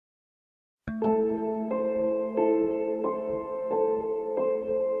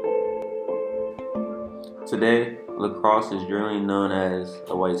Today, lacrosse is generally known as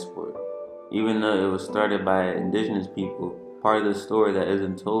a white sport. Even though it was started by indigenous people, part of the story that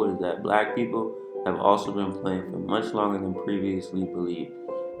isn't told is that black people have also been playing for much longer than previously believed,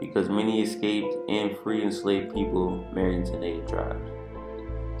 because many escaped and free enslaved people married into native tribes.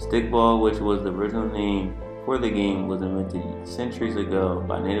 Stickball, which was the original name for the game, was invented centuries ago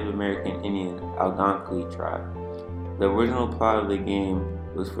by Native American Indian Algonquin tribe. The original plot of the game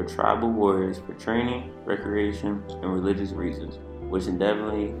was for tribal warriors for training, recreation, and religious reasons, which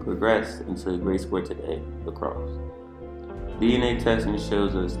indefinitely progressed into a great sport today, lacrosse. DNA testing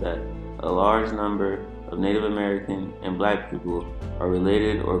shows us that a large number of Native American and black people are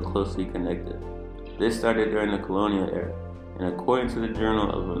related or closely connected. This started during the colonial era, and according to the Journal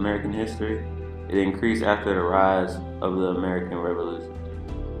of American History, it increased after the rise of the American Revolution.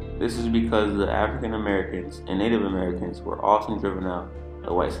 This is because the African Americans and Native Americans were often driven out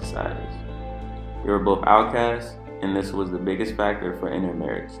of white societies. They were both outcasts, and this was the biggest factor for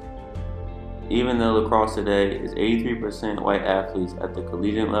intermarriage. Even though lacrosse today is 83% white athletes at the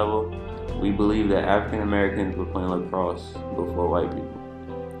collegiate level, we believe that African Americans were playing lacrosse before white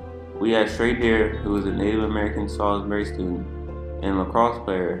people. We asked Trey Deer, who is a Native American Salisbury student and lacrosse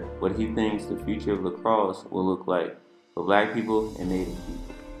player, what he thinks the future of lacrosse will look like for black people and Native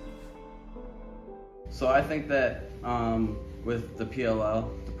people. So I think that with the PLL,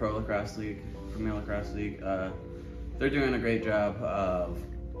 the Pro Lacrosse League, Premier Lacrosse League, they're doing a great job of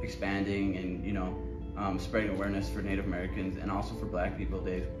expanding and spreading awareness for Native Americans and also for black people.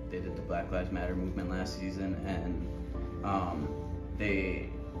 They did the Black Lives Matter movement last season, and they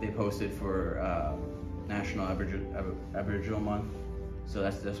posted for National Aboriginal Month, so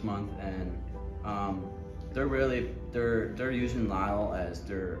that's this month, and they're using Lyle as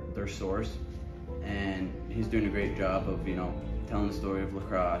their source, and he's doing a great job of telling the story of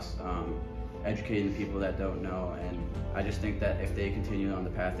lacrosse, educating the people that don't know. And I just think that if they continue on the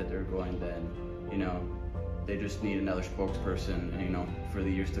path that they're going, then they just need another spokesperson for the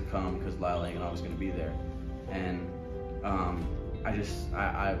years to come, because Lyle ain't always going to be there. And I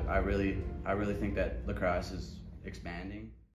really think that lacrosse is expanding.